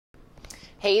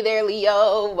Hey there,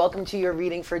 Leo. Welcome to your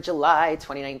reading for July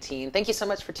 2019. Thank you so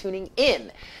much for tuning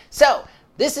in. So,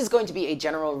 this is going to be a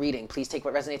general reading. Please take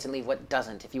what resonates and leave what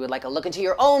doesn't. If you would like a look into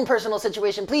your own personal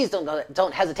situation, please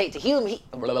don't hesitate to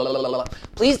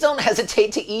Please don't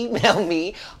hesitate to email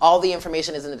me. All the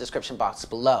information is in the description box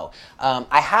below.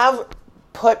 I have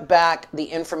put back the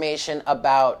information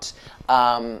about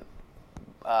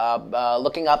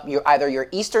looking up either your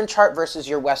Eastern chart versus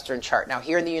your Western chart. Now,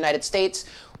 here in the United States,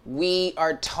 we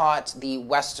are taught the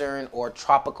Western or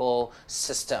tropical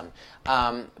system,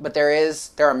 but there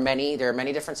are many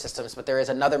different systems. But there is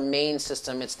another main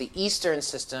system. It's the Eastern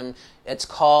system. It's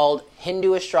called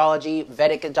Hindu astrology,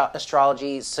 Vedic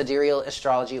astrology, sidereal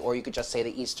astrology, or you could just say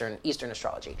the Eastern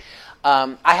astrology.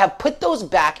 I have put those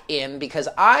back in because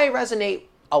I resonate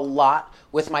a lot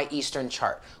with my Eastern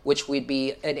chart, which would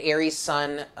be an Aries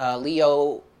Sun,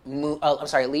 Leo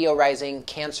rising,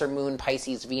 Cancer Moon,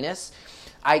 Pisces Venus.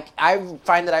 I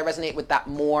find that I resonate with that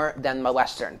more than my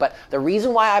Western. But the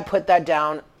reason why I put that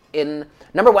down in,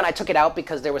 number one, I took it out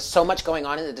because there was so much going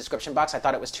on in the description box. I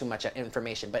thought it was too much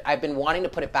information. But I've been wanting to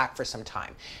put it back for some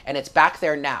time. And it's back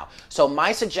there now. So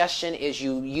my suggestion is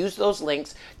you use those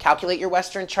links, calculate your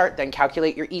Western chart, then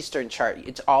calculate your Eastern chart.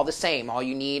 It's all the same. All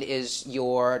you need is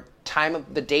your time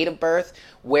of the date of birth,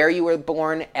 where you were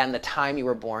born, and the time you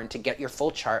were born to get your full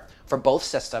chart for both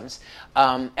systems,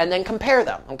 and then compare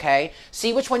them, okay?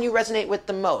 See which one you resonate with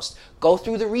the most. Go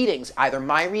through the readings, either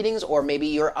my readings or maybe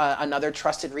you're another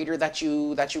trusted reader that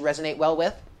you resonate well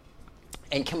with,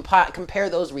 and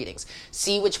compare those readings.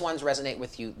 See which ones resonate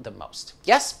with you the most.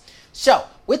 Yes? So,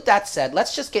 with that said,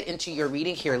 let's just get into your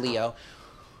reading here, Leo.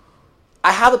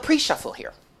 I have a pre-shuffle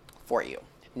here for you.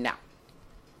 Now,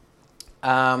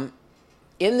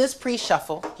 in this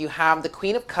pre-shuffle, you have the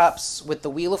Queen of Cups with the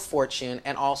Wheel of Fortune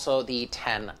and also the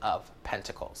Ten of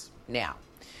Pentacles. Now,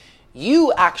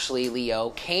 you actually, Leo,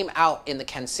 came out in the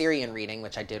Cancerian reading,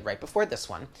 which I did right before this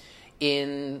one,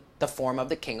 in the form of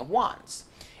the King of Wands.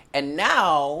 And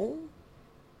now,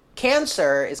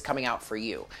 Cancer is coming out for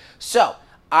you. So,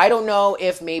 I don't know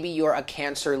if maybe you're a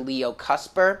Cancer-Leo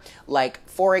cusper. Like,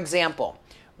 for example,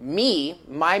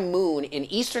 my moon in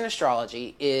Eastern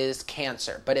astrology is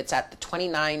Cancer, but it's at the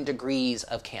 29 degrees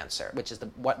of Cancer, which is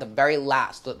the very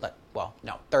last,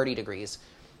 30 degrees.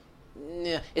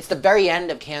 It's the very end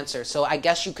of Cancer. So I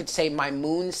guess you could say my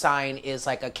moon sign is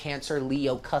like a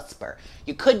Cancer-Leo cusper.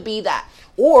 You could be that.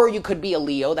 Or you could be a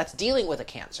Leo that's dealing with a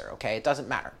Cancer, okay? It doesn't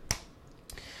matter.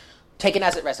 Take it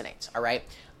as it resonates, all right?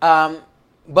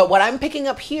 But what I'm picking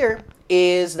up here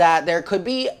is that there could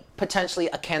be potentially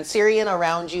a Cancerian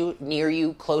around you, near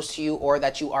you, close to you, or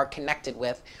that you are connected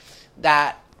with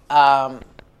that, I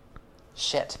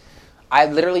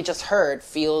literally just heard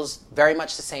feels very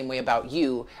much the same way about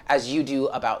you as you do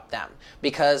about them.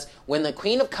 Because when the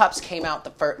Queen of Cups came out,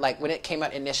 when it came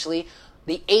out initially,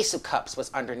 the Ace of Cups was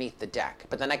underneath the deck.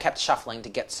 But then I kept shuffling to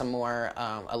get some more,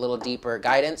 a little deeper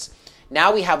guidance.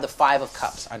 Now we have the Five of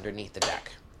Cups underneath the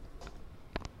deck.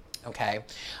 Okay,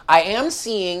 I am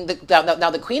seeing, now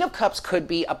the Queen of Cups could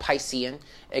be a Piscean,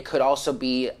 it could also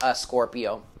be a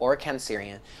Scorpio or a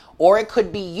Cancerian, or it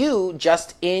could be you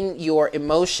just in your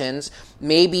emotions.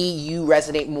 Maybe you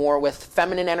resonate more with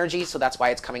feminine energy, so that's why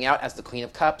it's coming out as the Queen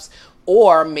of Cups,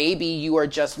 or maybe you are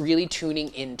just really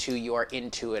tuning into your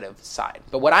intuitive side.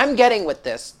 But what I'm getting with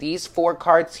these four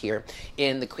cards here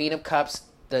in the Queen of Cups,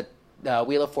 the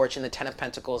Wheel of Fortune, the Ten of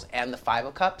Pentacles, and the Five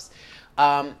of Cups,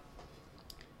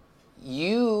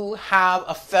 you have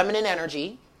a feminine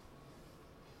energy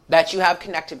that you have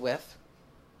connected with,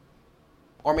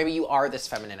 or maybe you are this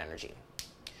feminine energy.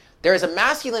 There is a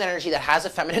masculine energy that has a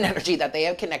feminine energy that they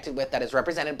have connected with that is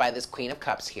represented by this Queen of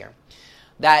Cups here,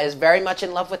 that is very much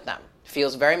in love with them,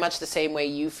 feels very much the same way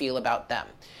you feel about them.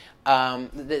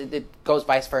 It goes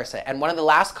vice versa. And one of the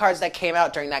last cards that came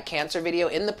out during that Cancer video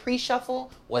in the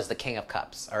pre-shuffle was the King of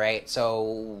Cups, all right?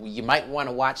 So you might want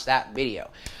to watch that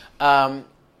video.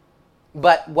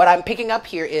 But what I'm picking up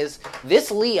here is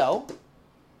this Leo,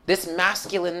 this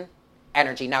masculine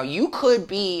energy. Now, you could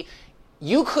be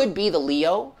the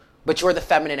Leo, but you're the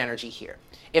feminine energy here.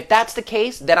 If that's the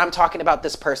case, then I'm talking about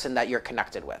this person that you're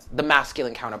connected with, the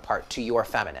masculine counterpart to your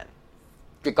feminine.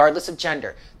 Regardless of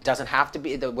gender. Doesn't have to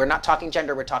be, we're not talking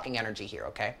gender, we're talking energy here,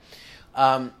 okay?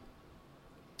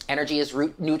 Energy is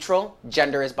neutral,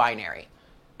 gender is binary.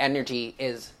 Energy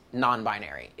is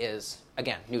non-binary, is,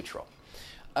 again, neutral.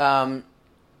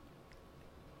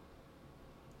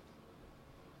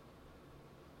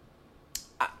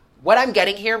 What I'm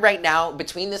getting here right now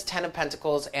between this Ten of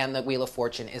Pentacles and the Wheel of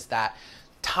Fortune is that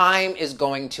time is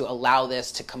going to allow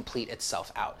this to complete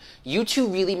itself out. You two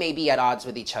really may be at odds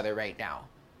with each other right now.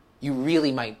 You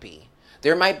really might be.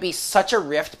 There might be such a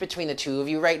rift between the two of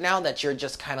you right now that you're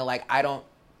just kind of like, I don't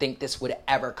think this would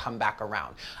ever come back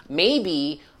around.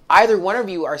 Maybe either one of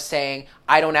you are saying,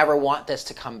 I don't ever want this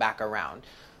to come back around.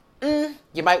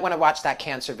 You might want to watch that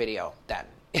Cancer video then.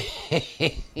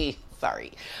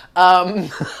 Sorry.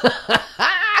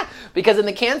 Because in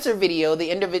the Cancer video, the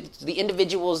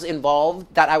individuals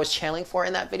involved that I was channeling for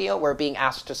in that video were being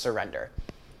asked to surrender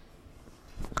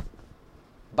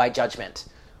by judgment,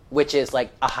 which is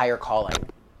like a higher calling.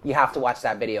 You have to watch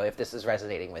that video if this is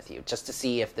resonating with you, just to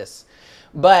see if this...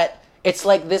 But it's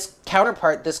like this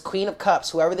counterpart, this Queen of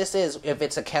Cups, whoever this is, if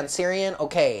it's a Cancerian,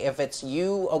 okay. If it's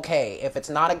you, okay. If it's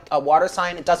not a water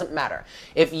sign, it doesn't matter.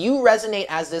 If you resonate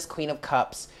as this Queen of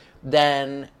Cups,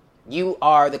 then you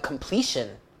are the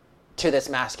completion to this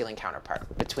masculine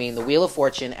counterpart between the Wheel of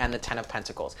Fortune and the Ten of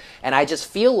Pentacles. And I just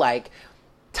feel like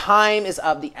time is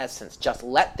of the essence. Just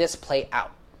let this play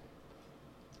out.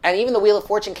 And even the Wheel of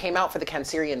Fortune came out for the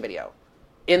Cancerian video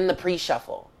in the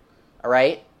pre-shuffle. All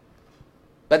right?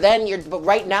 But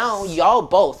right now, y'all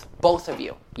both of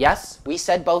you, yes, we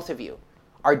said both of you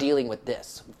are dealing with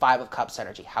this Five of Cups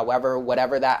energy. However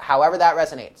that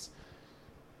resonates.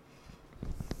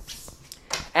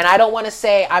 And I don't want to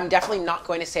say, I'm definitely not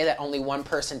going to say that only one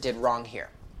person did wrong here.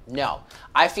 No.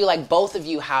 I feel like both of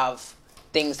you have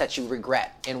things that you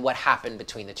regret in what happened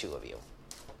between the two of you.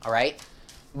 All right?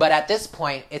 But at this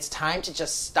point, it's time to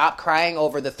just stop crying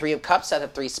over the Three of Cups that the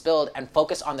three spilled and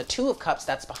focus on the Two of Cups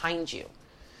that's behind you,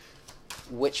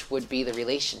 which would be the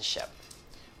relationship,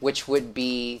 which would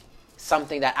be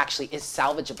something that actually is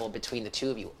salvageable between the two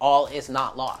of you. All is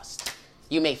not lost.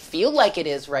 You may feel like it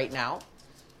is right now,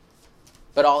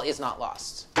 but all is not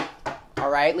lost. All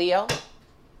right, Leo?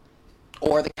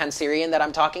 Or the Cancerian that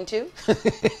I'm talking to?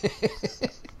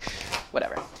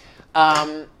 Whatever.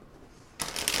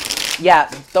 Yeah,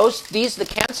 the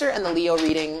Cancer and the Leo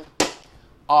reading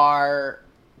are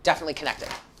definitely connected.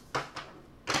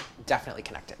 Definitely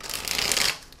connected.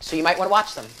 So you might want to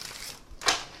watch them.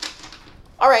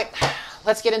 All right,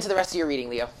 let's get into the rest of your reading,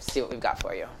 Leo. See what we've got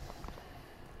for you.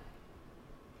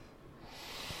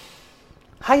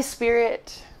 Hi,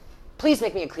 Spirit. Please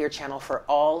make me a clear channel for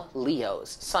all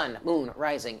Leos, Sun, Moon,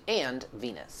 Rising, and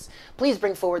Venus. Please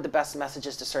bring forward the best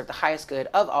messages to serve the highest good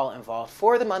of all involved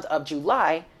for the month of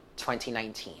July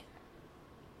 2019.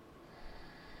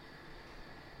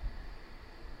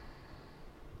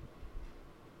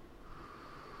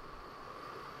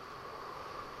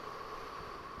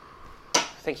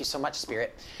 Thank you so much,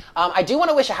 Spirit. I do want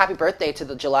to wish a happy birthday to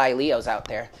the July Leos out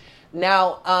there.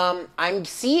 Now, I'm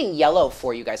seeing yellow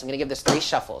for you guys. I'm going to give this 3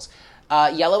 shuffles.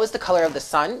 Yellow is the color of the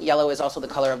sun. Yellow is also the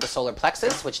color of the solar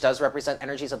plexus, which does represent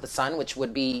energies of the sun, which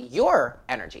would be your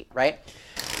energy, right?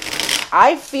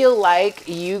 I feel like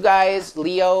you guys,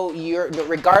 Leo,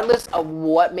 regardless of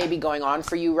what may be going on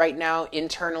for you right now,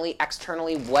 internally,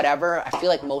 externally, whatever, I feel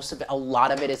like a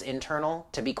lot of it is internal,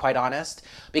 to be quite honest.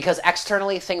 Because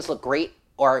externally, things look great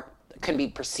or can be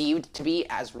perceived to be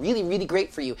as really, really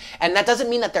great for you. And that doesn't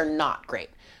mean that they're not great,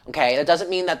 okay? That doesn't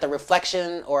mean that the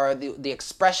reflection or the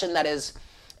expression that is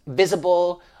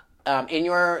visible in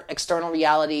your external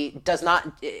reality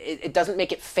it doesn't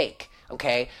make it fake,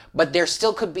 okay? But there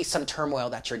still could be some turmoil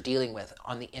that you're dealing with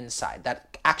on the inside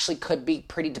that actually could be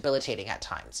pretty debilitating at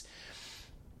times.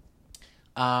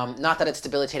 Not that it's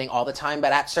debilitating all the time,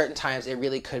 but at certain times it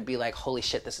really could be like, holy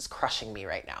shit, this is crushing me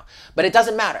right now. But it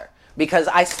doesn't matter, because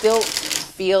I still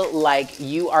feel like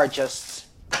you are just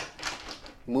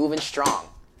moving strong,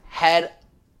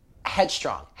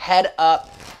 headstrong, head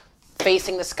up,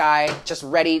 facing the sky, just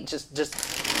ready, just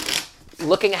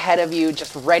looking ahead of you,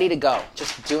 just ready to go,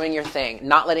 just doing your thing,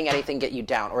 not letting anything get you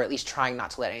down, or at least trying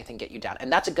not to let anything get you down.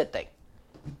 And that's a good thing.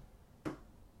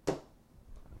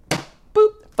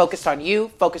 Boop. Focused on you,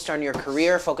 focused on your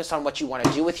career, focused on what you want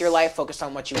to do with your life, focused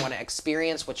on what you want to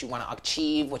experience, what you want to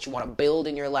achieve, what you want to build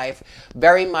in your life.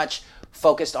 Very much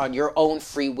focused on your own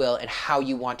free will and how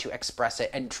you want to express it,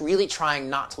 and really trying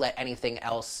not to let anything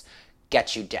else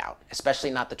get you down, especially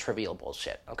not the trivial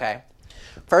bullshit, okay?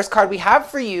 First card we have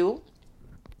for you,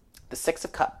 the Six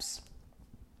of Cups.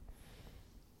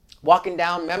 Walking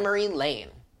down memory lane.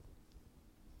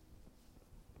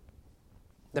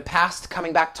 The past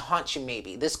coming back to haunt you,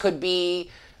 maybe. This could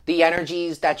be the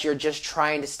energies that you're just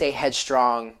trying to stay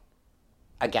headstrong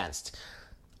against.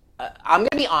 I'm going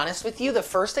to be honest with you. The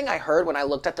first thing I heard when I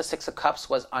looked at the Six of Cups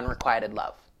was unrequited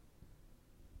love.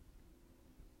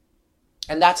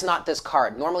 And that's not this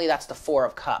card. Normally that's the Four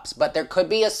of Cups. But there could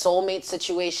be a soulmate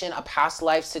situation, a past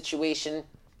life situation.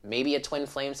 maybe a twin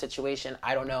flame situation.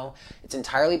 I don't know. It's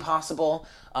entirely possible.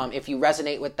 If you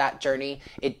resonate with that journey,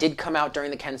 it did come out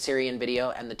during the Cancerian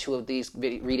video, and the two of these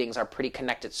readings are pretty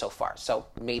connected so far. So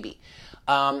maybe.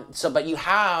 But you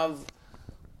have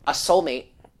a soulmate,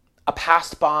 a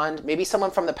past bond, maybe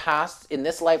someone from the past in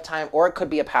this lifetime, or it could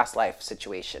be a past life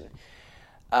situation,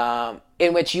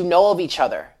 in which you know of each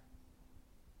other.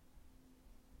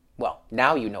 Well,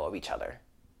 now you know of each other.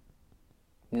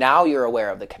 Now you're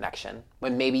aware of the connection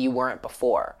when maybe you weren't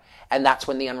before. And that's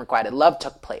when the unrequited love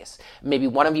took place. Maybe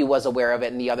one of you was aware of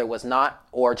it and the other was not,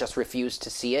 or just refused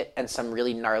to see it, and some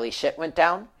really gnarly shit went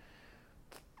down.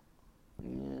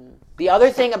 The other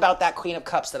thing about that Queen of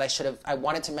Cups that I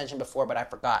wanted to mention before, but I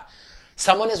forgot.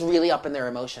 Someone is really up in their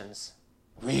emotions.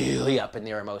 Really up in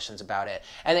their emotions about it.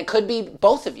 And it could be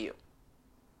both of you.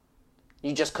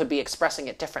 You just could be expressing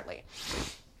it differently.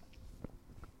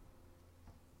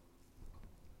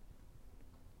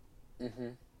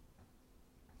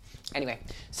 Anyway,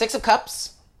 Six of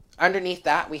Cups. Underneath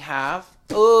that we have,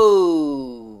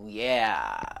 oh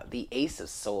yeah, the Ace of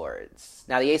Swords.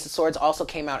 Now the Ace of Swords also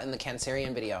came out in the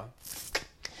Cancerian video.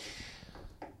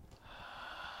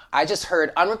 I just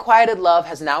heard unrequited love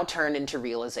has now turned into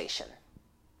realization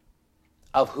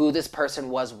of who this person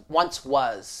once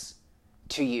was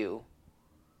to you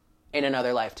in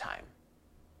another lifetime,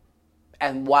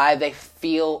 and why they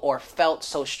feel or felt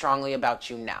so strongly about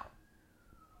you now.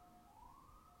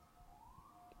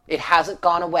 It hasn't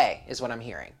gone away, is what I'm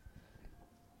hearing.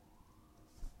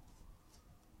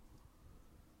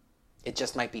 It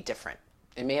just might be different.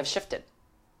 It may have shifted.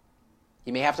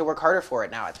 You may have to work harder for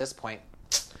it now at this point.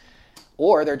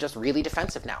 Or they're just really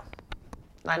defensive now.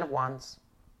 Nine of Wands.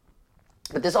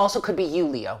 But this also could be you,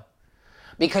 Leo.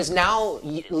 Because now,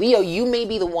 Leo, you may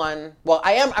be the one... Well,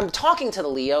 I'm talking to the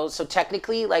Leo, so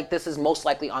technically, like, this is most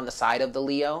likely on the side of the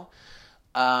Leo.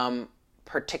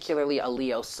 Particularly a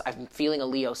Leo. I'm feeling a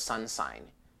Leo sun sign.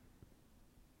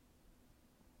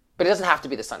 But it doesn't have to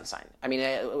be the sun sign. I mean,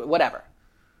 whatever.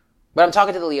 But I'm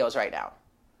talking to the Leos right now.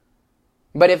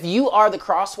 But if you are the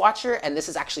cross watcher and this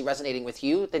is actually resonating with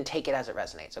you, then take it as it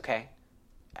resonates, okay?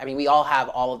 I mean, we all have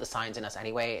all of the signs in us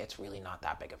anyway. It's really not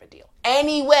that big of a deal.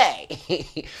 Anyway,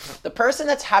 the person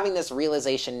that's having this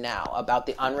realization now about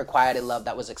the unrequited love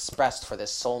that was expressed for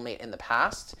this soulmate in the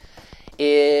past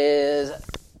is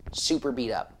super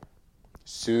beat up.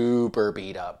 Super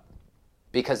beat up.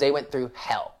 Because they went through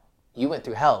hell. You went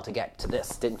through hell to get to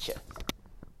this, didn't you?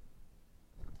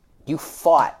 You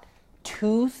fought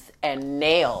tooth and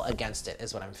nail against it,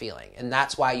 is what I'm feeling. And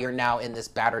that's why you're now in this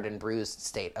battered and bruised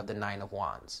state of the Nine of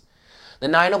Wands. The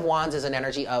Nine of Wands is an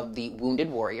energy of the wounded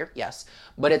warrior, yes.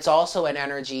 But it's also an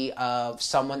energy of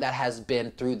someone that has been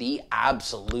through the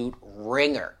absolute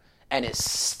ringer and is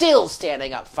still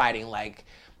standing up fighting, like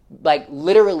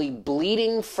literally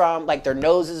bleeding from, like their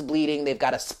nose is bleeding, they've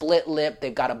got a split lip,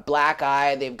 they've got a black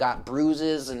eye, they've got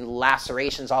bruises and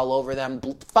lacerations all over them,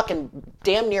 fucking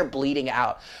damn near bleeding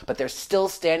out, but they're still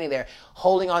standing there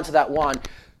holding on to that wand,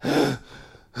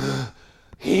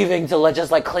 heaving to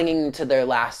just like clinging to their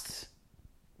last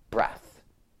breath.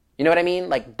 You know what I mean?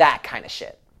 Like that kind of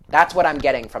shit. That's what I'm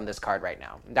getting from this card right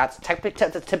now. That's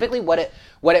typically what it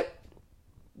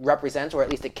represents, or at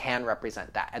least it can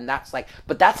represent that. And that's like,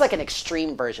 but that's like an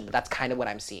extreme version, but that's kind of what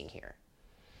I'm seeing here.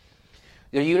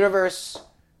 The universe,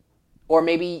 or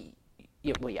maybe,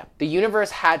 the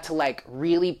universe had to like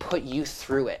really put you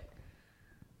through it,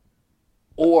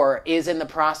 or is in the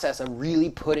process of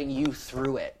really putting you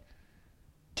through it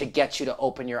to get you to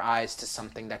open your eyes to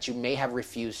something that you may have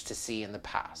refused to see in the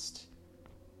past.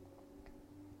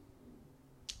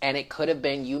 And it could have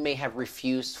been you may have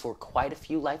refused for quite a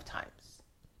few lifetimes.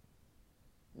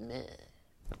 Meh.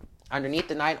 Underneath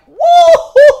the nine,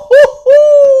 woo-hoo-hoo-hoo!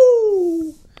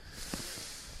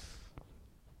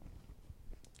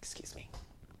 Excuse me.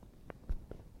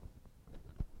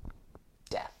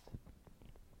 Death.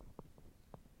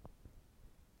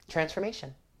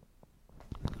 Transformation.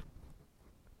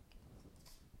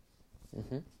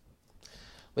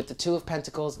 With the Two of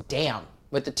Pentacles, damn.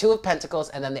 With the Two of Pentacles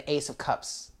and then the Ace of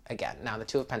Cups again. Now the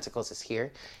Two of Pentacles is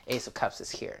here. Ace of Cups is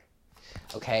here.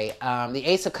 Okay, the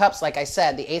Ace of Cups, like I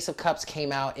said, the Ace of Cups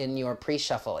came out in your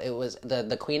pre-shuffle. It was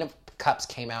the Queen of Cups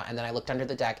came out, and then I looked under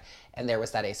the deck, and there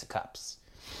was that Ace of Cups.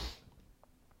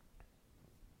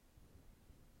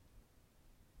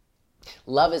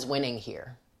 Love is winning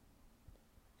here,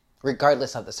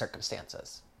 regardless of the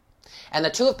circumstances. And the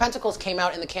Two of Pentacles came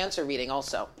out in the Cancer reading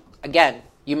also. Again,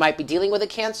 You might be dealing with a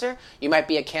Cancer. You might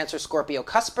be a Cancer Scorpio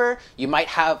cusper. You might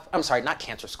have, I'm sorry, not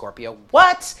Cancer Scorpio.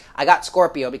 What? I got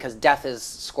Scorpio because death is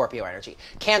Scorpio energy.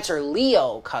 Cancer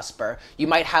Leo cusper. You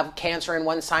might have Cancer in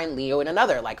one sign, Leo in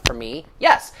another. Like for me,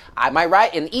 yes.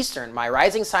 In Eastern, my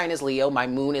rising sign is Leo, my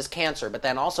moon is Cancer. But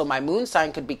then also my moon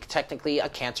sign could be technically a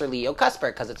Cancer Leo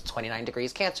cusper because it's 29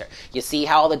 degrees Cancer. You see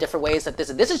how all the different ways that this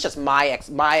is just my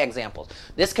examples.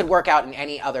 This could work out in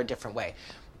any other different way.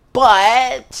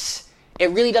 But it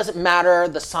really doesn't matter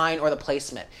the sign or the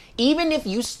placement. Even if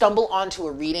you stumble onto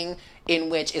a reading in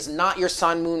which is not your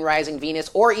sun, moon, rising,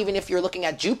 Venus, or even if you're looking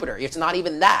at Jupiter, it's not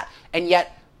even that, and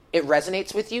yet it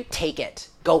resonates with you, take it.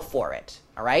 Go for it.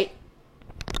 All right?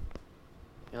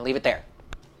 I'm going to leave it there.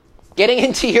 Getting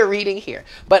into your reading here.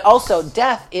 But also,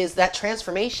 death is that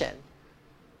transformation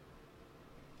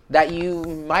that you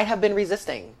might have been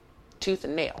resisting tooth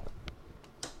and nail.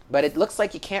 But it looks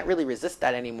like you can't really resist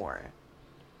that anymore.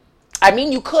 I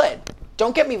mean, you could.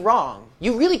 Don't get me wrong.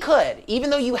 You really could. Even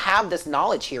though you have this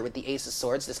knowledge here with the Ace of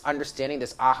Swords, this understanding,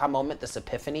 this aha moment, this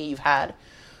epiphany you've had,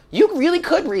 you really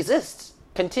could resist,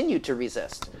 continue to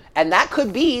resist. And that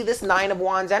could be this Nine of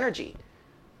Wands energy.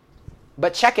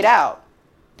 But check it out.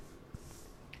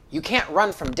 You can't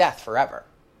run from death forever.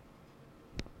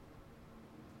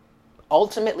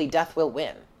 Ultimately, death will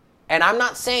win. And I'm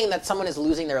not saying that someone is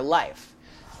losing their life.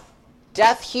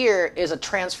 Death here is a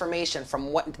transformation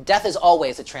from death is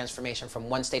always a transformation from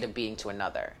one state of being to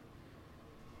another.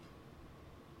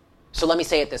 So let me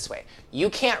say it this way. You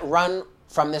can't run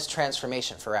from this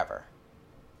transformation forever.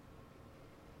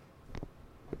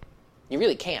 You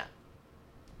really can't.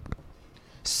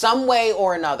 Some way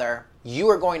or another, you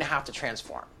are going to have to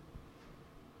transform.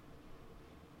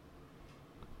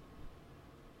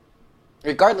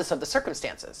 Regardless of the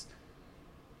circumstances.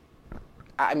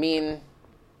 I mean,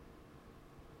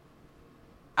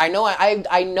 I know I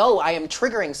am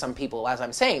triggering some people as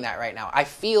I'm saying that right now. I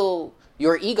feel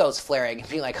your ego's flaring and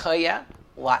being like, oh yeah?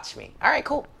 Watch me. All right,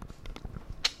 cool.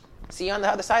 See you on the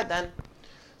other side then.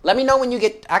 Let me know when you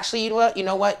get, actually, you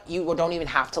know what? You don't even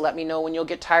have to let me know when you'll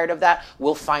get tired of that.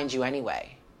 We'll find you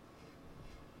anyway.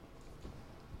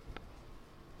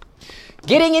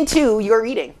 Getting into your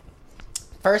reading.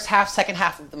 First half, second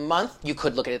half of the month, you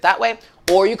could look at it that way,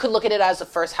 or you could look at it as the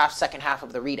first half, second half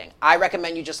of the reading. I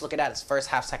recommend you just look at it as first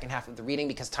half, second half of the reading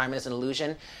because time is an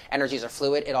illusion. Energies are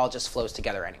fluid. It all just flows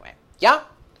together anyway. Yeah?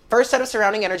 First set of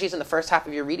surrounding energies in the first half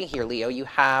of your reading here, Leo. You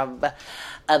have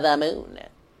the moon.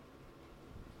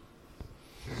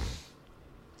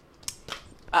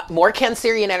 More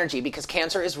Cancerian energy because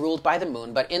Cancer is ruled by the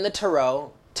moon, but in the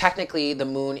Tarot, technically the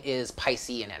moon is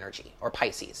Piscean energy or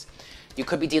Pisces. You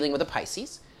could be dealing with a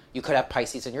Pisces. You could have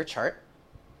Pisces in your chart.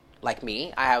 Like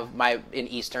me, I have in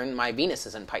Eastern, my Venus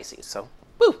is in Pisces. So,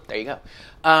 woo, there you go.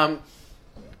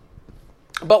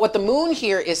 But what the moon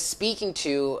here is speaking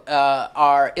to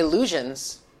are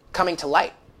illusions coming to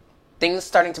light. Things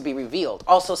starting to be revealed.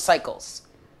 Also cycles.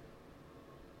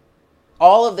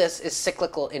 All of this is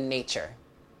cyclical in nature.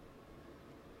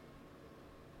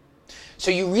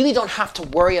 So you really don't have to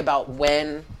worry about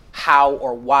when, how,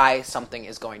 or why something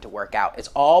is going to work out. It's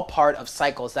all part of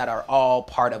cycles that are all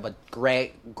part of a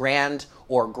grand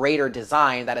or greater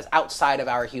design that is outside of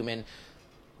our human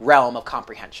realm of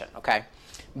comprehension, okay?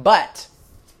 But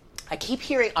I keep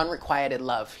hearing unrequited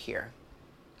love here.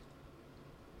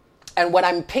 And what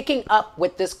I'm picking up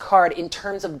with this card in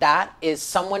terms of that is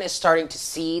someone is starting to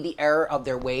see the error of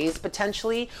their ways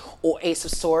potentially, or Ace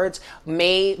of Swords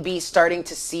may be starting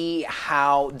to see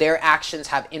how their actions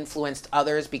have influenced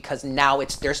others because now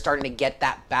they're starting to get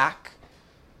that back.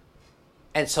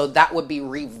 And so that would be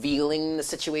revealing the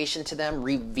situation to them,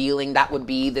 that would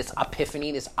be this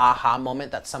epiphany, this aha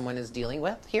moment that someone is dealing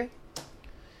with here.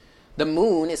 The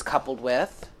moon is coupled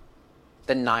with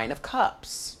the Nine of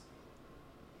Cups.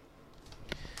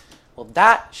 Well,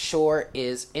 that sure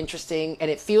is interesting,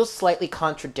 and it feels slightly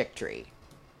contradictory.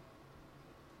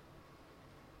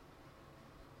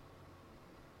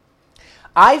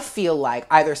 I feel like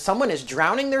either someone is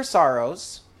drowning their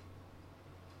sorrows,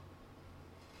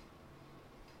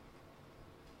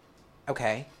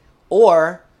 okay,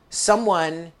 or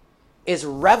someone is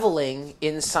reveling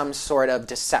in some sort of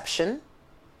deception,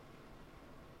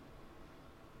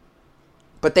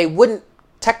 but they wouldn't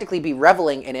technically be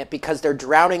reveling in it because they're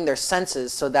drowning their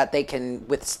senses so that they can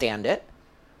withstand it.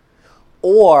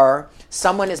 Or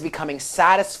someone is becoming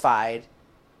satisfied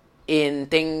in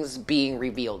things being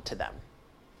revealed to them.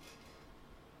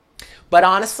 But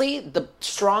honestly, the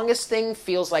strongest thing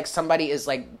feels like somebody is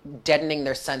like deadening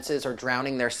their senses or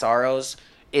drowning their sorrows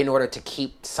in order to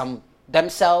keep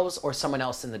themselves or someone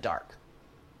else in the dark.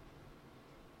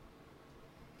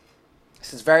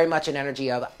 This is very much an energy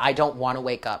of, I don't want to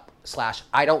wake up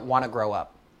 / I don't want to grow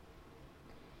up.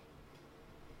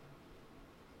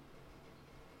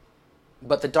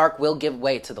 But the dark will give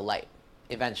way to the light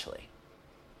eventually.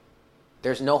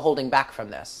 There's no holding back from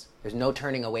this. There's no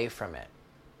turning away from it.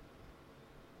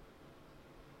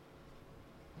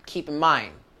 Keep in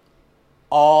mind,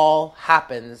 all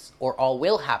happens or all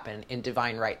will happen in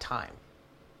divine right time,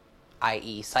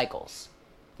 i.e. cycles.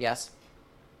 Yes?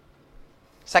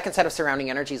 Second set of surrounding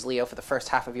energies, Leo, for the first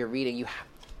half of your reading, you have,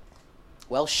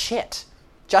 well, shit.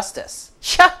 Justice.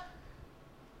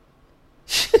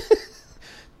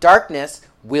 Darkness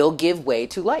will give way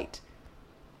to light.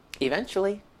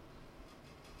 Eventually.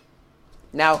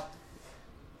 Now,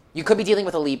 you could be dealing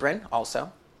with a Libran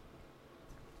also.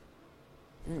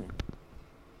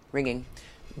 Ringing.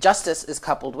 Justice is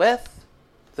coupled with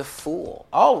the Fool.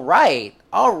 All right,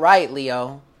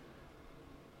 Leo.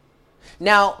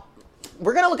 Now,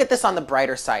 we're going to look at this on the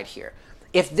brighter side here.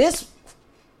 If this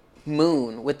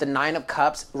moon with the 9 of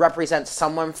Cups represents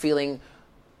someone feeling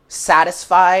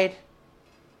satisfied,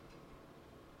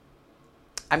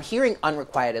 I'm hearing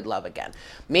unrequited love again.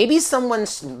 Maybe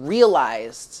someone's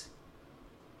realized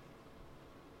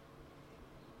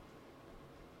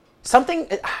something.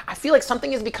 I feel like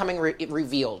something is becoming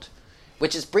revealed,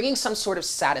 which is bringing some sort of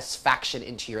satisfaction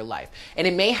into your life. And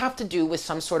it may have to do with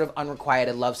some sort of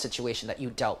unrequited love situation that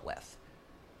you dealt with.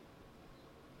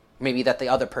 Maybe that the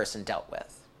other person dealt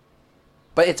with.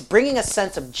 But it's bringing a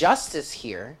sense of justice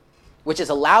here, which is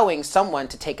allowing someone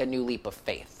to take a new leap of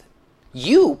faith.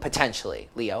 You, potentially,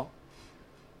 Leo.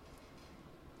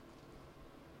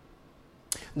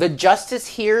 The justice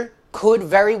here could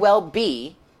very well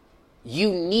be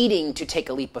you needing to take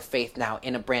a leap of faith now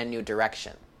in a brand new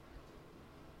direction.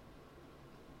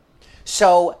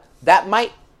 So that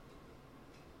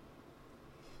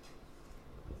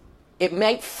it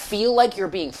might feel like you're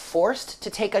being forced to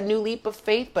take a new leap of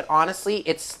faith, but honestly,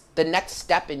 it's the next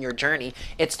step in your journey.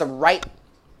 It's the right,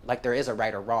 like there is a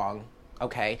right or wrong,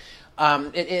 okay?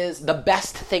 It is the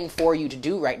best thing for you to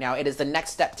do right now. It is the next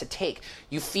step to take.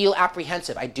 You feel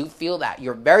apprehensive. I do feel that.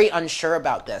 You're very unsure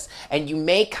about this. And you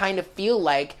may kind of feel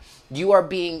like you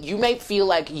may feel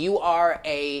like you are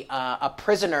a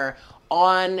prisoner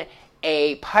on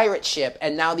a pirate ship,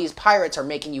 and now these pirates are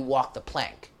making you walk the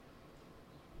plank.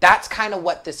 That's kind of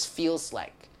what this feels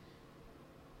like.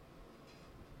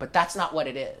 But that's not what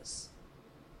it is.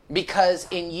 Because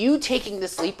in you taking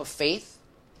this leap of faith,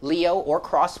 Leo or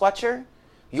Crosswatcher,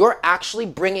 you're actually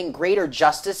bringing greater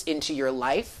justice into your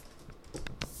life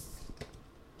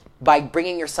by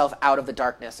bringing yourself out of the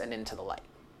darkness and into the light.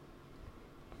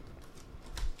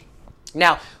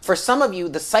 Now, for some of you,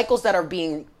 the cycles that are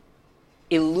being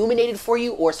illuminated for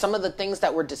you, or some of the things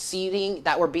that were deceiving,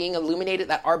 that are being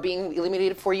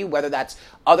illuminated for you, whether that's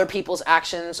other people's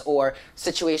actions or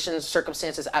situations,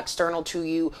 circumstances external to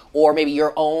you, or maybe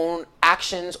your own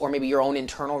actions, or maybe your own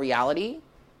internal reality,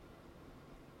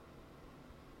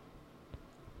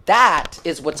 that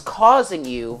is what's causing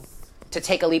you to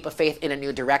take a leap of faith in a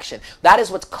new direction. That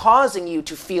is what's causing you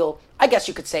to feel, I guess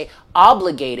you could say,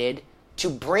 obligated to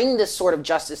bring this sort of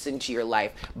justice into your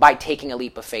life by taking a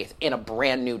leap of faith in a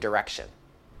brand new direction.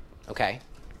 Okay?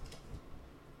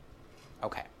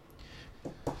 Okay.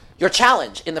 Your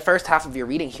challenge in the first half of your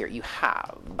reading here, you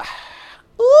have,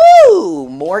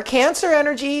 more Cancer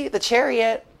energy, the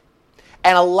Chariot,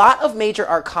 and a lot of major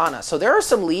arcana. So there are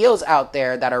some Leos out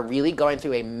there that are really going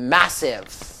through a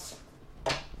massive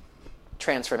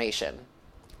transformation.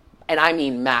 And I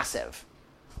mean massive.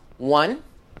 1,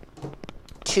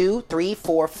 2, 3,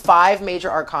 4, 5 major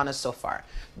arcana so far.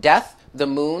 Death, the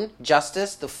Moon,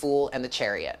 Justice, the Fool, and the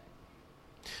Chariot.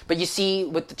 But you see,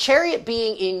 with the Chariot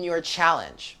being in your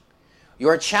challenge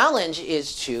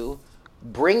is to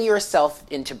bring yourself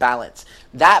into balance.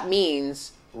 That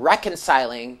means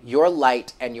reconciling your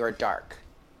light and your dark.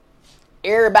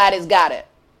 Everybody's got it.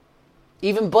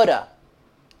 Even Buddha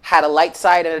had a light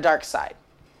side and a dark side.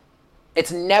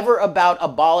 It's never about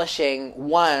abolishing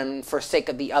one for sake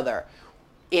of the other.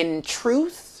 In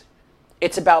truth,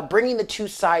 it's about bringing the two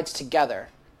sides together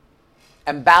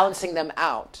and balancing them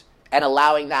out and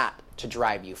allowing that to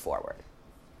drive you forward.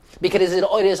 Because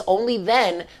it is only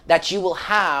then that you will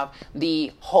have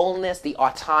the wholeness, the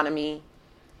autonomy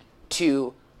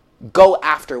to go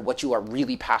after what you are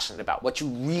really passionate about, what you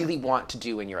really want to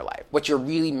do in your life, what you're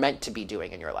really meant to be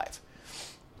doing in your life.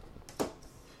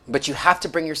 But you have to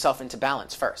bring yourself into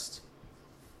balance first.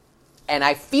 And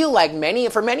I feel like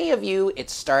for many of you,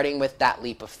 it's starting with that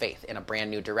leap of faith in a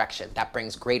brand new direction that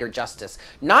brings greater justice,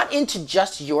 not into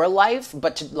just your life,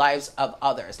 but to lives of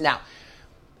others. Now,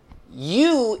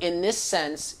 You, in this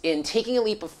sense, in taking a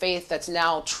leap of faith that's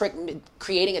now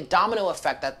creating a domino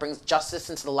effect that brings justice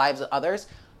into the lives of others,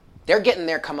 they're getting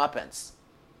their comeuppance.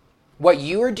 What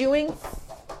you are doing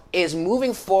is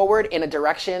moving forward in a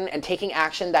direction and taking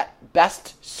action that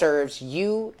best serves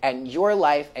you and your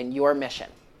life and your mission.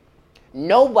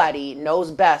 Nobody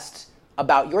knows best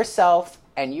about yourself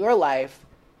and your life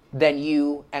than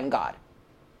you and God.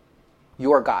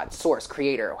 Your God, source,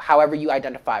 creator, however you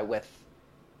identify with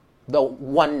the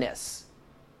oneness.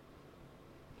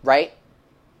 Right?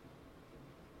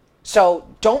 So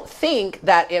don't think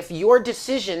that if your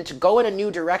decision to go in a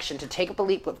new direction, to take a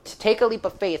leap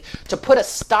of faith, to put a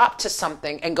stop to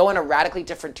something and go in a radically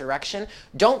different direction,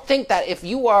 don't think that if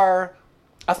you are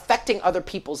affecting other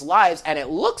people's lives and it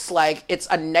looks like it's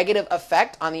a negative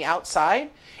effect on the outside,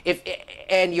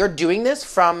 and you're doing this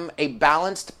from a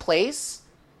balanced place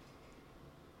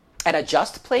and a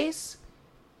just place,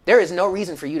 there is no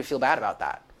reason for you to feel bad about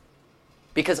that.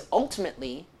 Because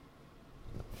ultimately,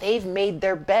 they've made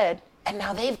their bed and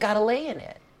now they've got to lay in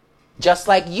it. Just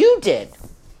like you did.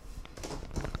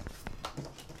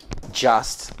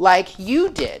 Just like you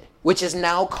did. Which is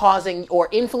now causing or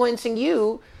influencing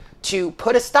you to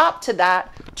put a stop to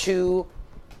that,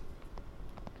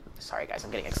 sorry guys, I'm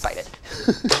getting excited,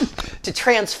 to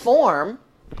transform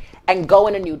and go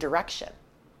in a new direction.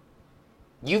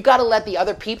 You've got to let the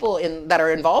other people that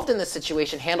are involved in this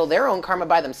situation handle their own karma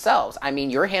by themselves. I mean,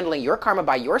 you're handling your karma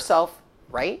by yourself,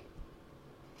 right?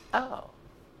 Oh,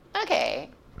 okay.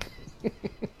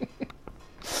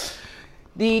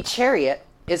 The Chariot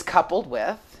is coupled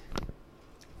with,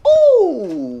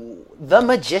 the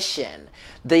Magician,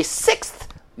 the sixth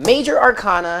major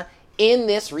arcana in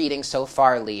this reading so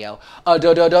far, Leo.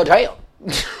 Damn.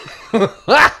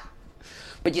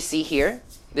 But you see here,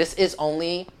 this is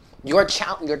only your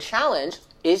challenge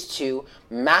is to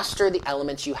master the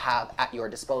elements you have at your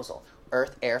disposal.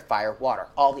 Earth, air, fire, water,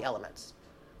 all the elements.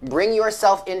 Bring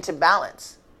yourself into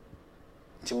balance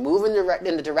to move in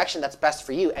the direction that's best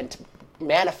for you and to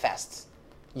manifest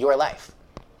your life,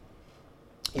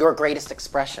 your greatest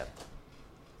expression.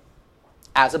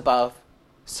 As above,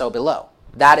 so below.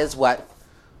 That is what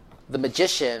the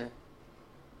Magician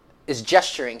is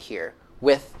gesturing here,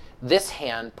 with this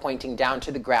hand pointing down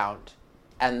to the ground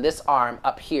and this arm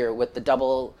up here with the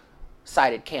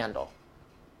double-sided candle.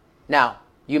 Now,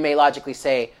 you may logically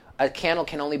say, a candle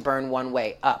can only burn one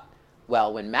way, up.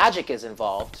 Well, when magic is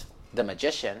involved, the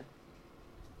Magician,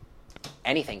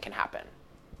 anything can happen.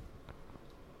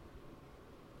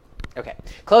 Okay,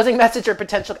 closing message or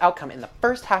potential outcome in the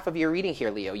first half of your reading here,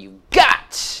 Leo. You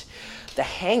got the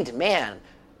Hanged Man,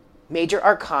 major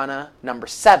arcana number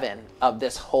 7 of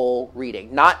this whole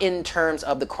reading. Not in terms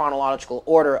of the chronological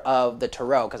order of the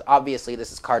tarot, because obviously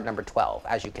this is card number 12,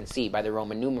 as you can see by the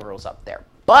Roman numerals up there.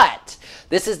 But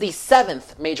this is the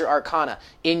 7th major arcana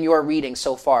in your reading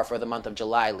so far for the month of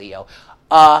July, Leo.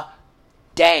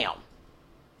 Damn.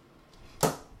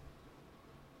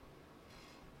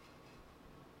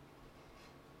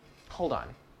 Hold on.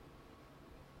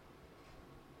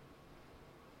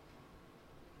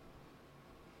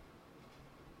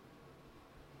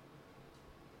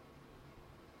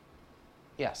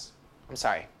 Yes. I'm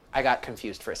sorry. I got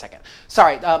confused for a second.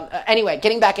 Sorry. Anyway,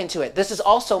 getting back into it. This is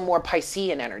also more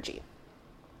Piscean energy.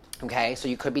 Okay? So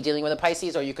you could be dealing with a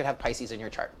Pisces, or you could have Pisces in your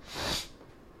chart.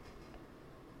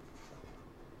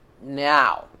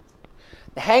 Now,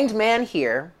 the Hanged Man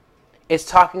here is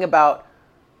talking about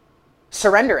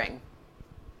surrendering.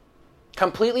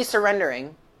 Completely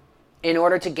surrendering in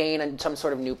order to gain some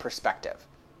sort of new perspective.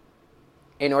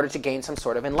 In order to gain some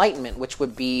sort of enlightenment, which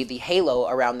would be the halo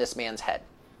around this man's head.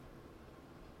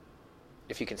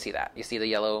 If you can see that. You see the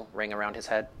yellow ring around his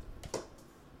head?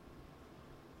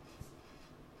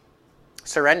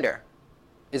 Surrender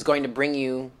is going to bring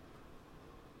you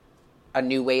a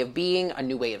new way of being, a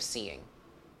new way of seeing.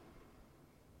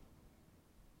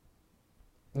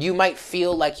 You might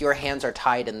feel like your hands are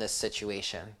tied in this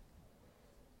situation.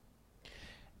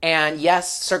 And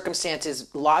yes, circumstances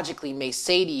logically may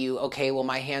say to you, okay, well,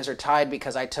 my hands are tied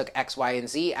because I took X, Y, and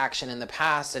Z action in the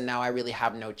past, and now I really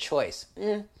have no choice.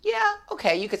 Yeah,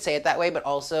 okay, you could say it that way, but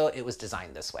also it was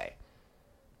designed this way.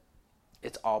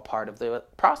 It's all part of the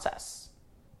process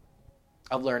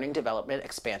of learning, development,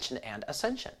 expansion, and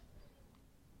ascension.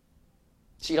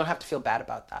 So you don't have to feel bad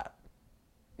about that.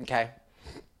 Okay?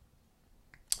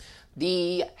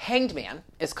 The Hanged Man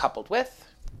is coupled with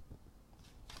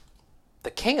the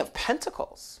King of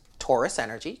Pentacles, Taurus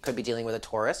energy. Could be dealing with a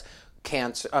Taurus,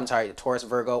 Taurus,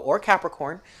 Virgo, or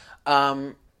Capricorn.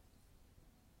 But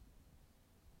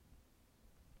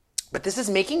this is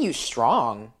making you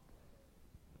strong.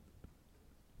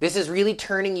 This is really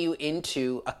turning you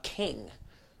into a king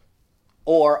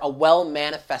or a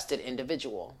well-manifested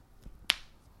individual.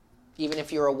 Even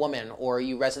if you're a woman or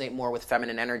you resonate more with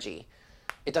feminine energy,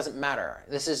 it doesn't matter.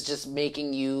 This is just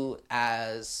making you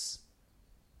as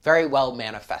very well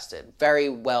manifested, very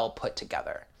well put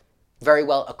together, very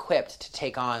well equipped to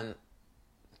take on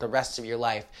the rest of your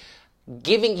life,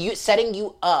 setting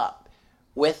you up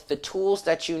with the tools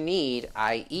that you need,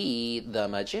 i.e. the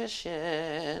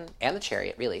magician and the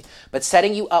chariot, really, but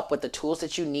setting you up with the tools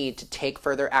that you need to take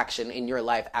further action in your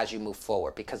life as you move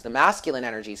forward, because the masculine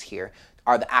energies here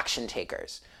are the action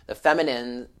takers. The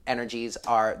feminine energies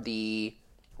are the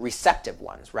receptive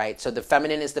ones, right? So the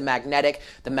feminine is the magnetic,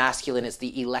 the masculine is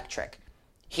the electric.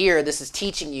 Here, this is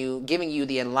teaching you, giving you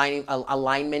the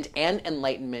alignment and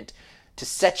enlightenment to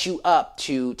set you up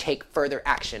to take further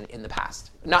action in the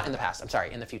past. Not in the past, I'm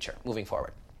sorry, in the future, moving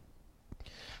forward.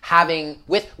 Having,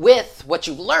 with what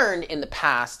you've learned in the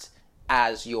past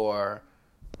as your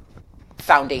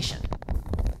foundation.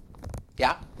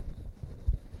 Yeah?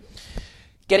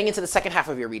 Getting into the second half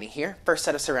of your reading here, first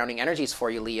set of surrounding energies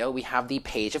for you, Leo, we have the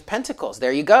Page of Pentacles.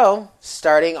 There you go.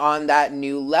 Starting on that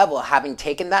new level, having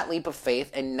taken that leap of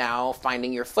faith and now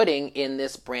finding your footing in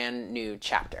this brand new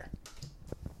chapter.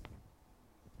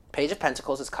 Page of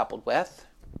Pentacles is coupled with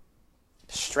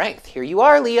strength. Here you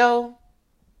are, Leo.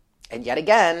 And yet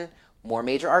again, more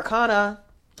major arcana.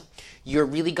 You're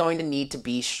really going to need to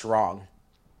be strong.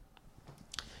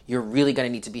 You're really going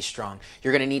to need to be strong.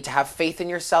 You're going to need to have faith in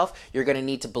yourself. You're going to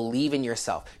need to believe in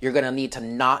yourself. You're going to need to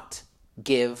not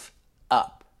give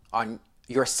up on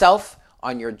yourself,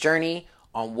 on your journey,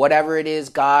 on whatever it is,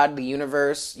 God, the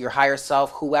universe, your higher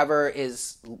self, whoever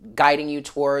is guiding you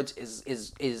towards,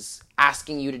 is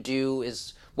asking you to do,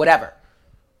 is whatever.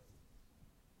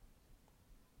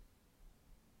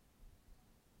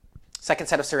 Second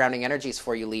set of surrounding energies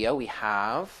for you, Leo, we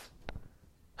have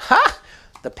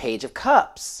the Page of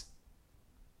Cups.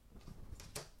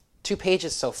 2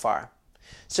 pages so far.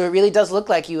 So it really does look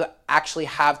like you actually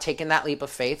have taken that leap of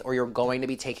faith, or you're going to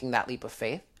be taking that leap of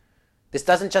faith. This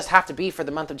doesn't just have to be for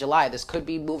the month of July. This could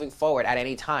be moving forward at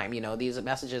any time. You know, these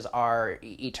messages are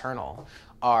eternal,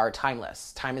 are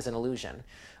timeless. Time is an illusion.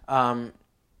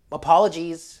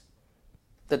 Apologies.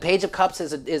 The Page of Cups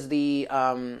is a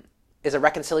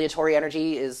reconciliatory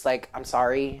energy. Is like, I'm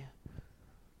sorry.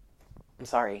 I'm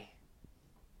sorry.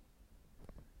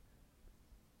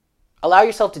 Allow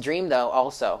yourself to dream, though,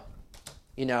 also.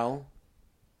 You know?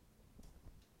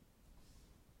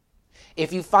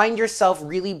 If you find yourself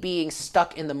really being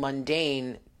stuck in the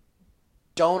mundane,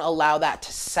 don't allow that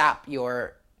to sap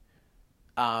your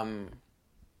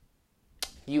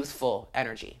youthful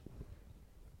energy.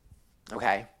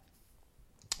 Okay?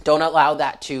 Don't allow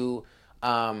that to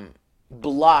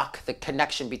block the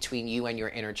connection between you and your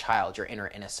inner child, your inner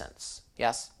innocence.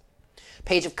 Yes?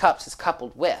 Page of Cups is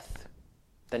coupled with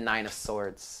the 9 of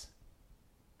Swords.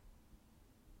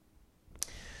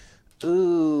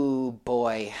 Ooh,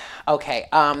 boy. Okay,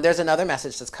 there's another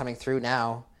message that's coming through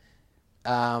now.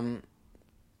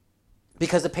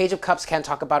 Because the Page of Cups can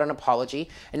talk about an apology.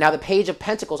 And now the Page of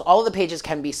Pentacles, all of the pages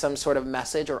can be some sort of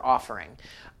message or offering.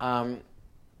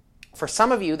 For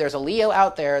some of you, there's a Leo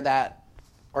out there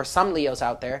or some Leos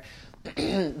out there,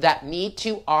 that need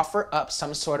to offer up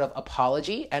some sort of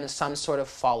apology and some sort of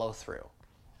follow through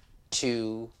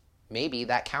to maybe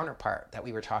that counterpart that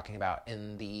we were talking about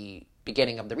in the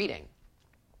beginning of the reading.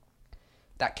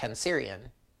 That Cancerian,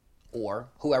 or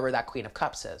whoever that Queen of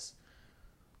Cups is.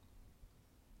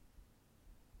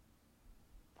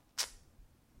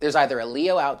 There's either a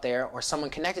Leo out there or someone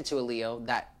connected to a Leo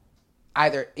that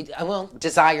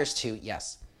desires to,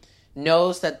 yes,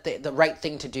 knows that the right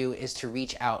thing to do is to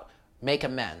reach out, make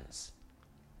amends.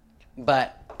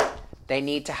 But they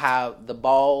need to have the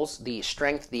balls, the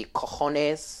strength, the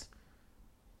cojones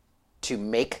to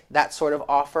make that sort of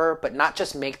offer, but not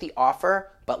just make the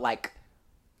offer, but like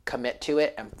commit to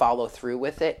it and follow through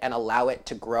with it and allow it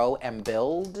to grow and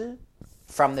build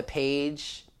from the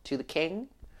page to the king.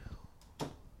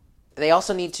 They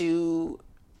also need to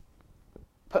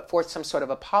put forth some sort of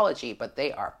apology, but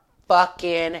they are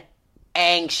fucking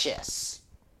anxious.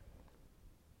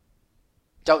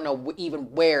 Don't know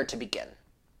even where to begin.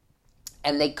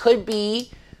 And they could be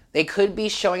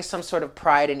showing some sort of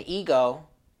pride and ego.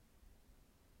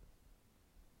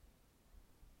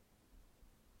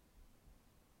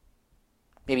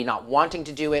 Maybe not wanting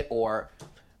to do it, or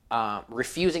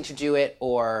refusing to do it,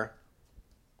 or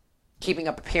keeping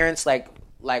up appearance like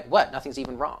what? Nothing's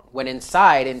even wrong. When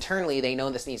internally, they know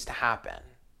this needs to happen.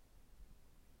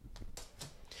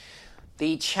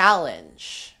 The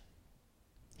challenge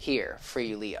here for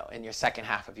you, Leo, in your second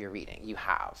half of your reading. You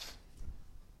have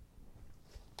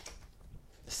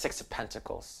the Six of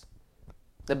Pentacles,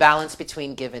 the balance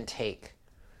between give and take.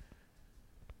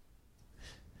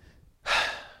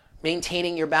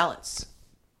 Maintaining your balance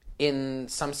in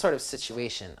some sort of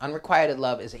situation. Unrequited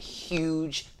love is a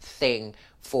huge thing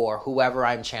for whoever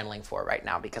I'm channeling for right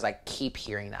now, because I keep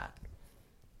hearing that.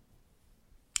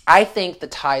 I think the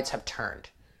tides have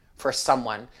turned for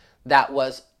someone that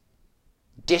was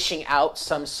dishing out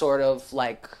some sort of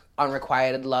like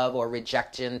unrequited love or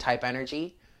rejection type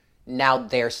energy. Now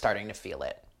they're starting to feel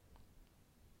it.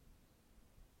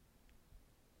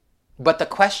 But the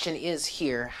question is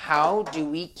here, how do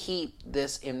we keep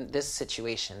this in this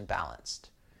situation balanced?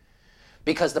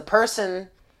 Because the person,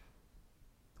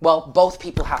 well, both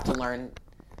people have to learn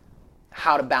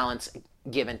how to balance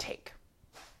give and take.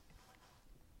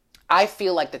 I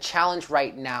feel like the challenge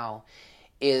right now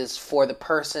is for the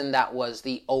person that was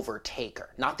the overtaker,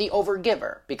 not the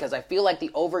overgiver, because I feel like the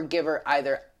overgiver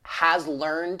either has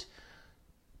learned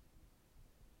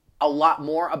a lot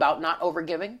more about not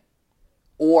overgiving,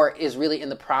 or is really in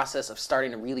the process of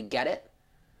starting to really get it.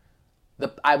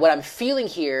 What I'm feeling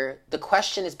here, the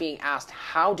question is being asked,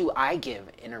 how do I give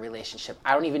in a relationship?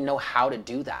 I don't even know how to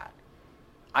do that.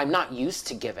 I'm not used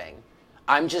to giving.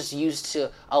 I'm just used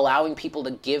to allowing people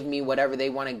to give me whatever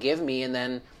they want to give me, and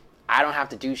then I don't have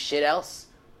to do shit else.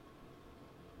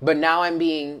 But now I'm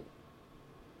being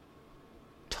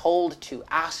told to,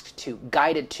 asked to,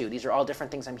 guided to. These are all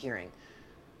different things I'm hearing.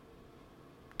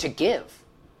 To give.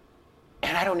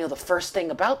 And I don't know the first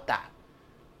thing about that.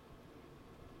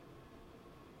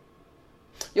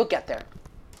 You'll get there.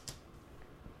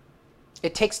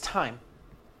 It takes time.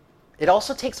 It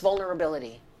also takes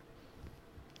vulnerability.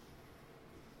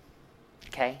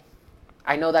 Okay?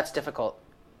 I know that's difficult.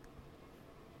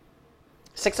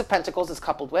 Six of Pentacles is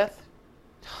coupled with,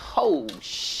 oh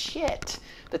shit,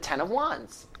 the Ten of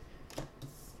Wands.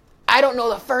 I don't know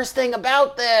the first thing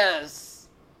about this.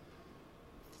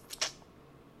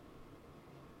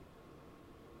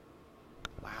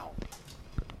 Wow.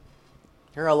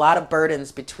 There are a lot of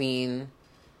burdens between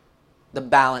the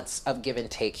balance of give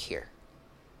and take here.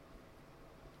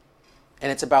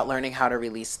 And it's about learning how to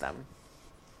release them.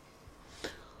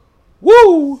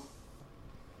 Woo!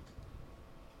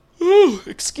 Ooh,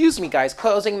 excuse me, guys.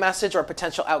 Closing message or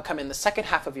potential outcome in the second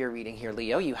half of your reading here,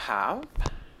 Leo. You have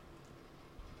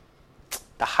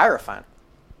the Hierophant.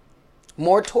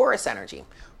 More Taurus energy.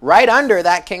 Right under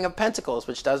that King of Pentacles,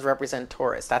 which does represent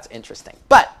Taurus. That's interesting.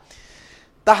 But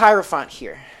the Hierophant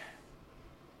here.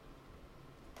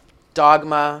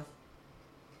 Dogma.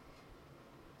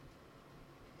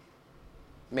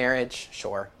 Marriage,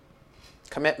 sure.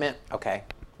 Commitment, okay.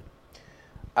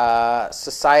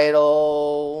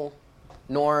 Societal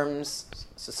norms,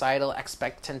 societal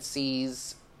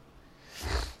expectancies,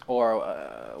 or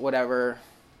whatever.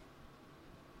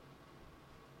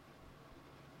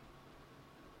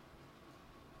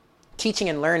 Teaching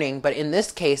and learning, but in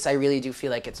this case, I really do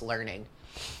feel like it's learning,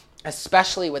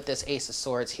 especially with this Ace of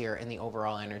Swords here in the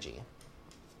overall energy.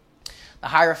 The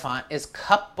Hierophant is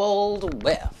coupled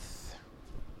with,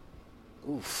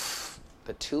 oof,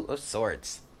 the Two of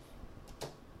Swords.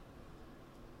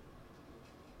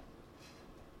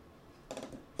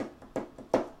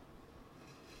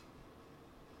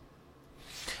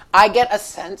 I get a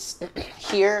sense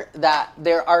here that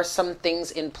there are some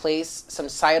things in place, some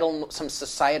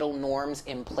societal norms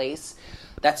in place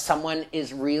that someone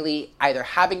is really either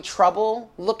having trouble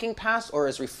looking past or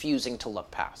is refusing to look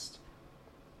past.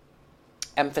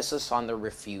 Emphasis on the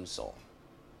refusal.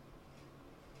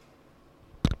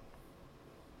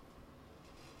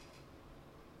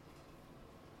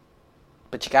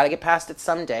 But you got to get past it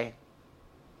someday.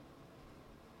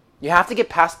 You have to get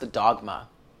past the dogma.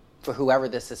 For whoever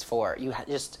this is for, you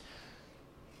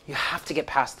have to get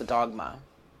past the dogma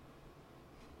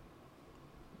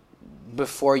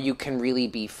before you can really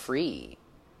be free.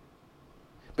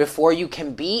 Before you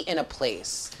can be in a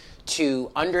place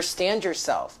to understand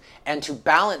yourself and to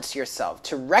balance yourself,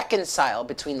 to reconcile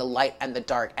between the light and the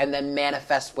dark, and then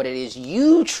manifest what it is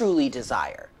you truly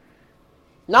desire.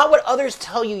 Not what others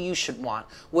tell you you should want,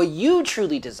 what you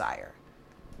truly desire.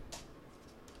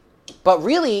 But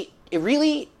really,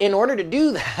 in order to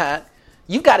do that,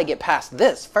 you've got to get past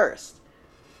this first.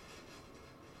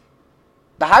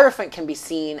 The Hierophant can be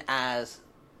seen as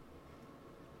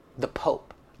the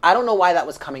Pope. I don't know why that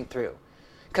was coming through,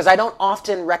 because I don't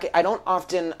often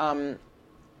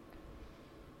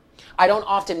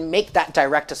make that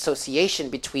direct association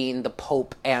between the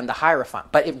Pope and the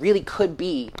Hierophant, but it really could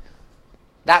be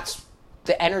that's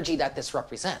the energy that this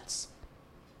represents.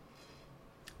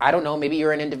 I don't know, maybe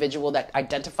you're an individual that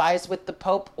identifies with the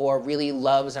Pope or really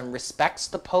loves and respects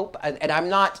the Pope. And I'm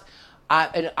not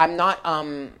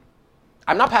passing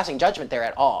judgment there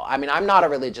at all. I mean, I'm not a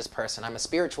religious person. I'm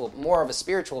more of a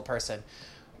spiritual person.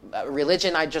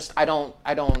 Religion, I don't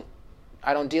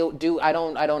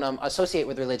associate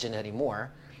with religion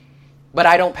anymore. But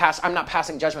I'm not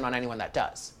passing judgment on anyone that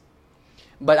does.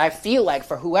 But I feel like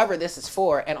for whoever this is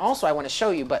for, and also I want to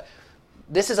show you, but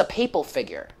this is a papal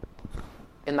figure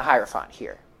in the Hierophant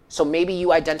here. So maybe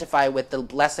you identify with the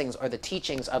blessings or the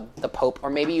teachings of the Pope, or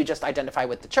maybe you just identify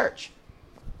with the church.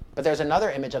 But there's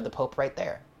another image of the Pope right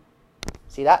there.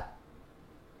 See that?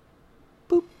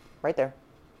 Boop, right there.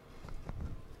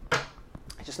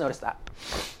 I just noticed that.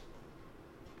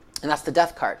 And that's the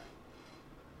death card.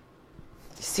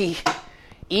 You see,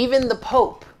 even the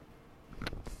Pope,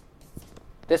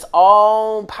 this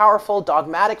all-powerful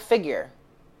dogmatic figure,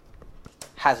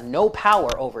 has no power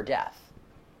over death.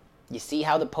 You see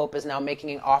how the Pope is now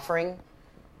making an offering?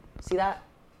 See that?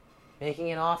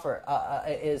 Making an offer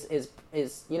is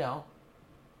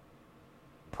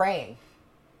praying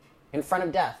in front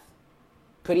of death.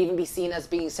 Could even be seen as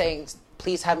saying,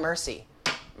 please have mercy.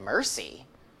 Mercy?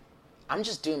 I'm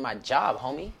just doing my job,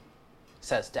 homie,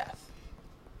 says death.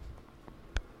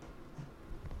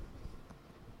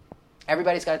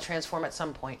 Everybody's got to transform at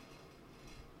some point.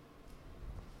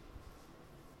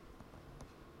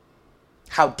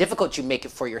 How difficult you make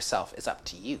it for yourself is up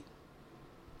to you.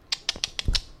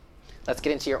 Let's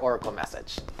get into your oracle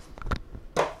message.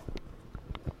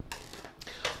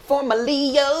 For my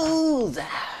Leos,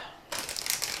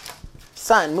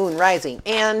 Sun, Moon, Rising,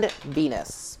 and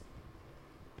Venus.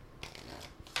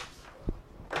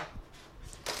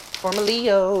 For my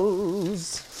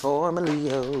Leos, for my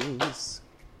Leos.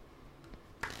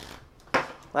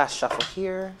 Last shuffle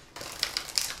here.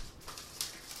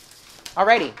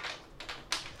 Alrighty.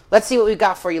 Let's see what we've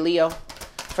got for you, Leo,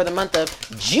 for the month of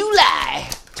July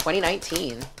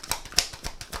 2019.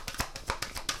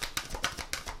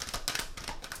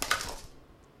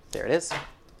 There it is.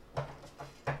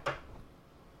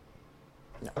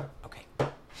 No, okay.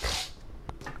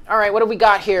 All right, what do we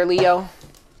got here, Leo?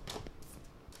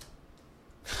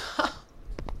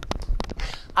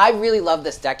 I really love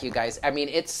this deck, you guys. I mean,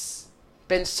 it's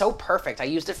been so perfect. I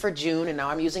used it for June, and now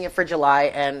I'm using it for July,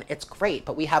 and it's great.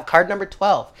 But we have card number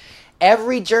 12.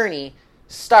 Every journey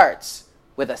starts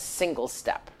with a single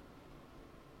step.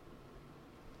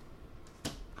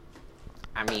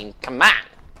 I mean, come on.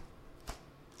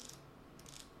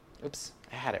 Oops,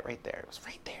 I had it right there. It was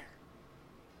right there.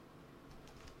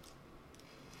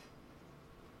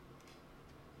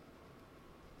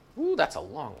 Ooh, that's a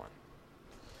long one.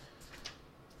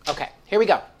 Okay, here we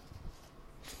go.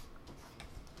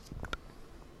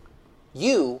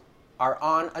 You are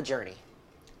on a journey.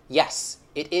 Yes,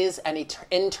 it is an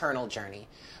internal journey,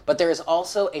 but there is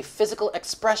also a physical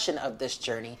expression of this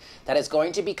journey that is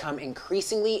going to become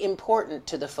increasingly important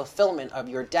to the fulfillment of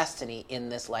your destiny in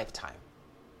this lifetime.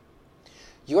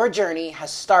 Your journey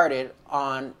has started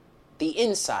on the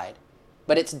inside,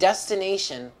 but its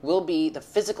destination will be the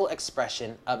physical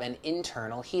expression of an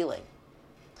internal healing.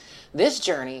 This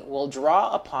journey will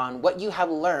draw upon what you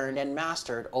have learned and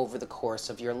mastered over the course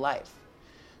of your life.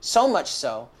 So much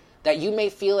so that you may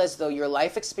feel as though your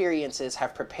life experiences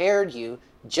have prepared you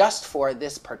just for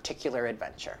this particular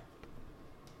adventure.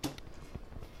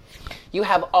 You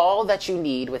have all that you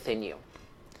need within you.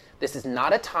 This is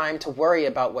not a time to worry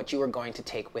about what you are going to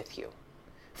take with you.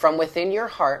 From within your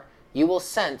heart, you will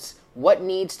sense what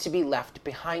needs to be left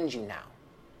behind you now.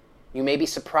 You may be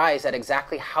surprised at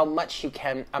exactly how much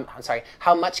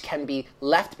how much can be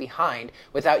left behind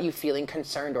without you feeling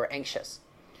concerned or anxious.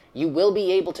 You will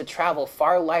be able to travel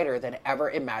far lighter than ever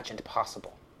imagined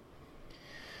possible.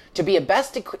 To be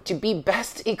best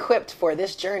equipped for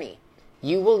this journey,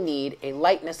 you will need a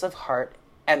lightness of heart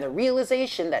and the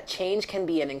realization that change can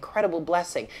be an incredible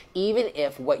blessing, even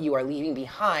if what you are leaving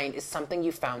behind is something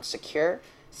you found secure,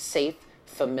 safe,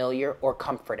 familiar, or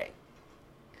comforting.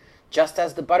 Just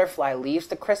as the butterfly leaves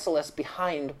the chrysalis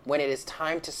behind when it is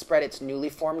time to spread its newly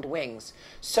formed wings,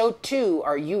 so too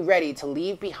are you ready to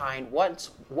leave behind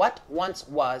what once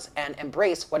was and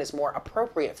embrace what is more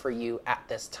appropriate for you at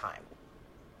this time.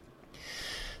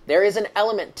 There is an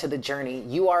element to the journey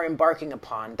you are embarking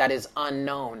upon that is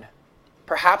unknown.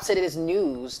 Perhaps it is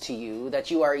news to you that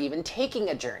you are even taking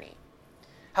a journey.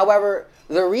 However,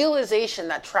 the realization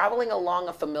that traveling along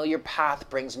a familiar path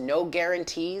brings no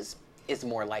guarantees is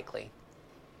more likely.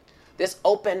 This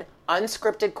open,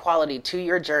 unscripted quality to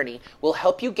your journey will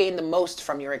help you gain the most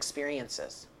from your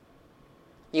experiences.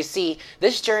 You see,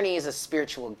 this journey is a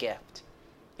spiritual gift.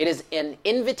 It is an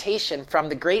invitation from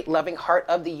the great loving heart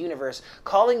of the universe,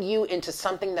 calling you into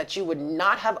something that you would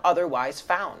not have otherwise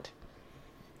found.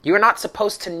 You are not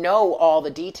supposed to know all the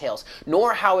details,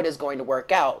 nor how it is going to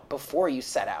work out before you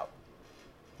set out.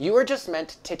 You are just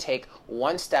meant to take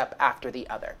one step after the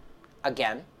other,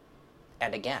 again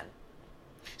and again,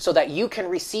 so that you can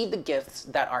receive the gifts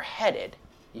that are headed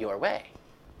your way.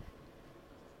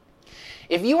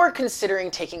 If you are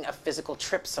considering taking a physical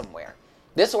trip somewhere,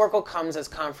 this oracle comes as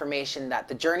confirmation that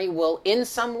the journey will in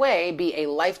some way be a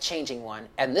life-changing one,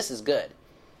 and this is good.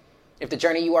 If the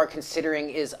journey you are considering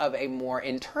is of a more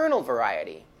internal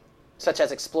variety, such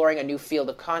as exploring a new field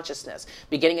of consciousness,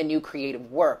 beginning a new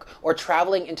creative work, or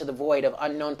traveling into the void of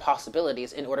unknown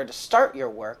possibilities in order to start your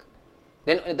work,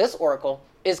 then this oracle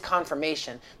is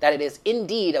confirmation that it is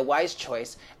indeed a wise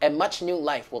choice and much new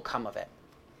life will come of it.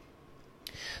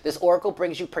 This oracle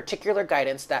brings you particular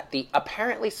guidance that the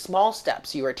apparently small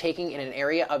steps you are taking in an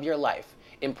area of your life,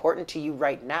 important to you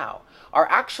right now, are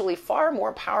actually far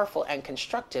more powerful and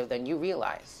constructive than you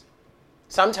realize.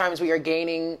 Sometimes we are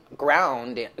gaining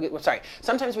ground,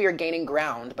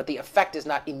 but the effect is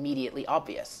not immediately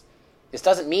obvious. This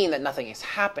doesn't mean that nothing is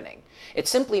happening. It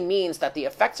simply means that the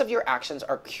effects of your actions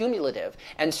are cumulative,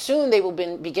 and soon they will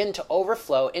begin to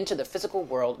overflow into the physical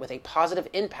world with a positive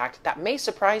impact that may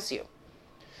surprise you.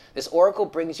 This oracle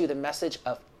brings you the message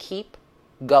of keep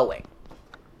going.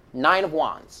 9 of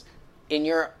Wands. In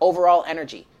your overall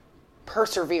energy,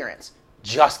 perseverance,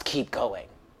 just keep going.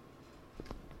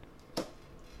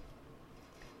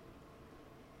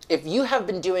 If you have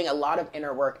been doing a lot of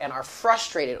inner work and are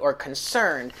frustrated or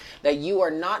concerned that you are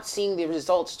not seeing the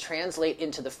results translate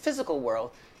into the physical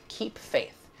world, keep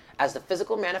faith, as the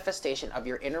physical manifestation of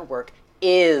your inner work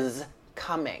is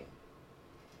coming.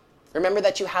 Remember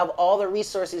that you have all the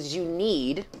resources you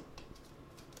need,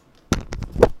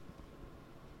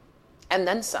 and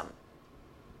then some.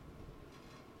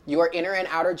 Your inner and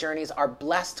outer journeys are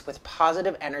blessed with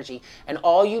positive energy, and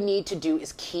all you need to do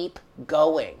is keep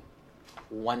going,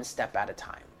 one step at a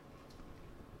time.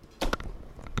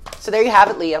 So there you have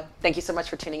it, Leo. Thank you so much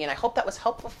for tuning in. I hope that was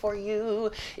helpful for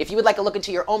you. If you would like to look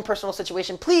into your own personal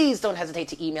situation, please don't hesitate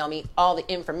to email me. All the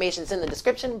information's in the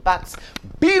description box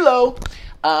below.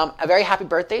 A very happy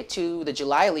birthday to the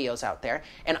July Leos out there.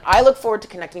 And I look forward to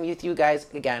connecting with you guys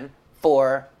again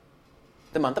for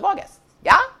the month of August.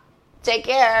 Yeah? Take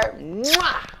care.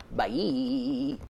 Mwah! Bye.